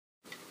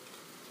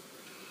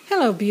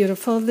Hello,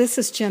 beautiful. This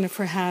is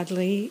Jennifer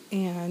Hadley,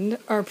 and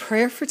our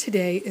prayer for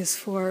today is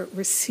for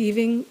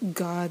receiving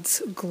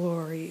God's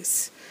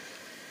glories.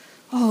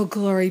 Oh,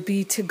 glory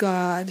be to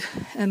God,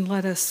 and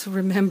let us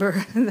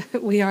remember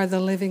that we are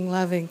the living,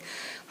 loving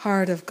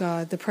heart of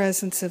God. The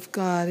presence of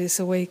God is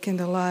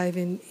awakened alive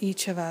in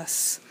each of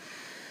us.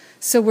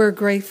 So we're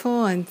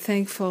grateful and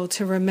thankful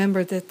to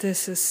remember that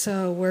this is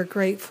so. We're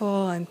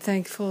grateful and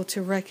thankful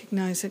to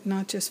recognize it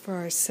not just for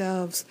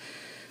ourselves,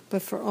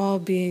 but for all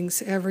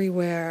beings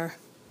everywhere.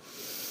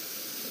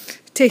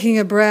 Taking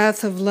a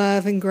breath of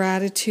love and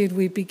gratitude,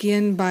 we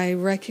begin by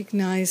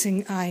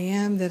recognizing I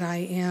am that I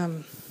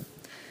am.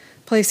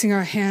 Placing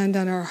our hand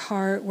on our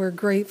heart, we're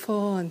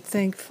grateful and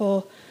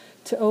thankful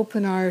to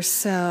open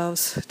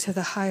ourselves to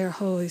the higher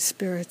Holy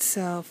Spirit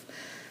self,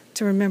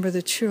 to remember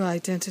the true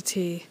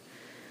identity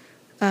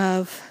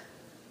of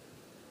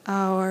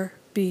our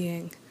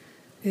being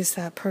is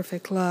that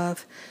perfect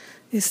love,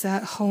 is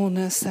that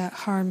wholeness, that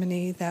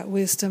harmony, that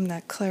wisdom,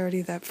 that clarity,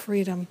 that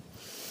freedom.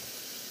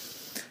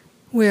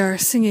 We are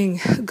singing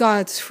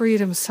God's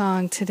freedom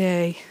song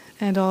today,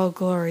 and all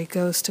glory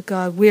goes to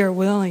God. We are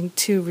willing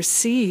to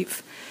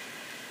receive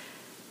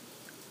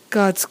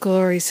God's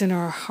glories in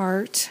our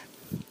heart,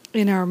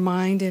 in our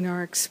mind, in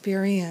our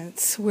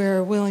experience.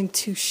 We're willing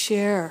to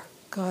share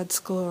God's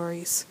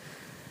glories.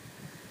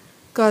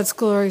 God's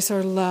glories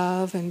are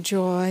love and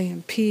joy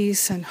and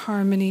peace and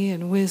harmony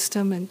and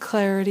wisdom and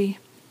clarity,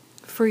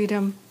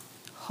 freedom,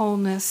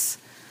 wholeness,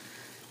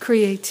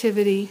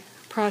 creativity,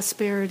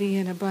 prosperity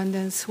and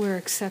abundance. We're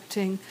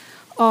accepting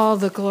all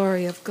the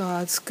glory of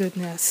God's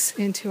goodness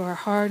into our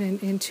heart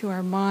and into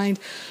our mind.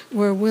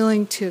 We're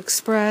willing to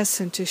express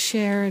and to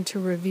share and to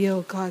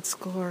reveal God's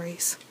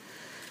glories.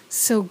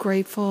 So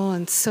grateful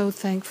and so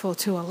thankful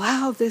to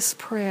allow this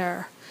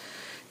prayer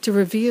to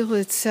reveal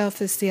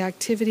itself as the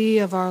activity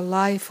of our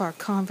life, our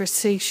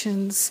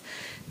conversations,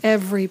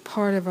 every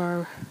part of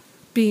our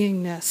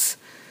beingness,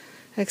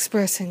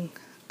 expressing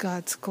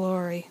God's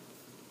glory.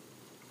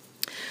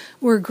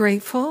 We're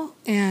grateful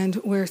and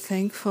we're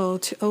thankful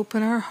to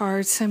open our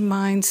hearts and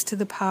minds to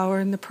the power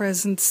and the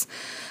presence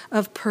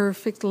of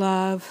perfect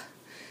love,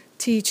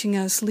 teaching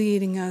us,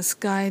 leading us,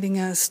 guiding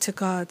us to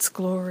God's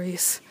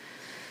glories,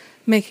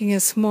 making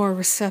us more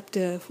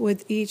receptive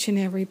with each and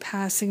every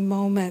passing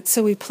moment.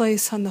 So we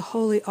place on the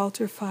holy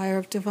altar fire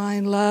of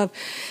divine love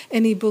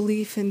any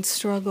belief in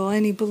struggle,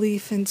 any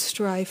belief in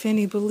strife,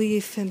 any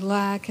belief in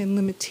lack and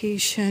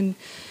limitation,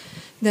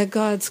 that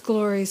God's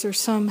glories are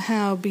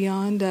somehow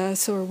beyond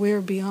us or we're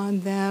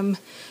beyond them.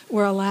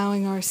 We're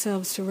allowing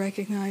ourselves to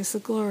recognize the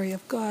glory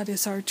of God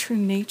is our true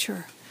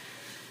nature.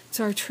 It's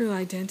our true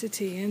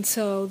identity. And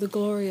so the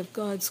glory of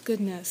God's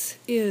goodness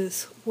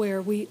is where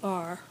we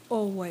are,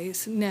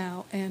 always,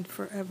 now, and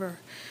forever.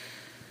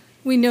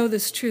 We know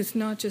this truth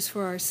not just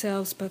for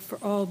ourselves, but for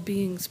all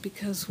beings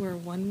because we're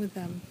one with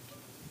them.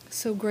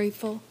 So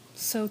grateful,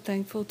 so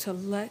thankful to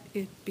let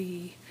it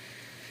be,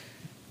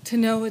 to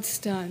know it's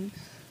done.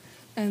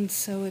 And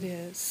so it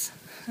is.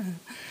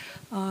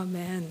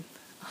 Amen.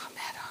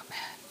 Amen.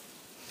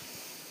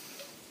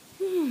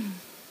 Amen.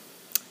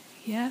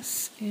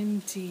 Yes,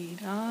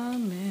 indeed.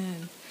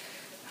 Amen.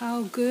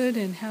 How good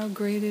and how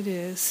great it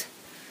is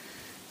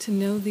to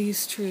know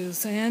these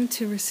truths and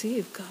to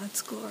receive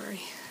God's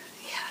glory.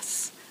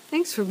 Yes.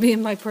 Thanks for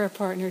being my prayer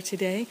partner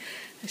today.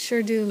 I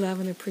sure do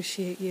love and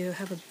appreciate you.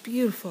 Have a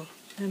beautiful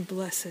and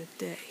blessed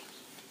day.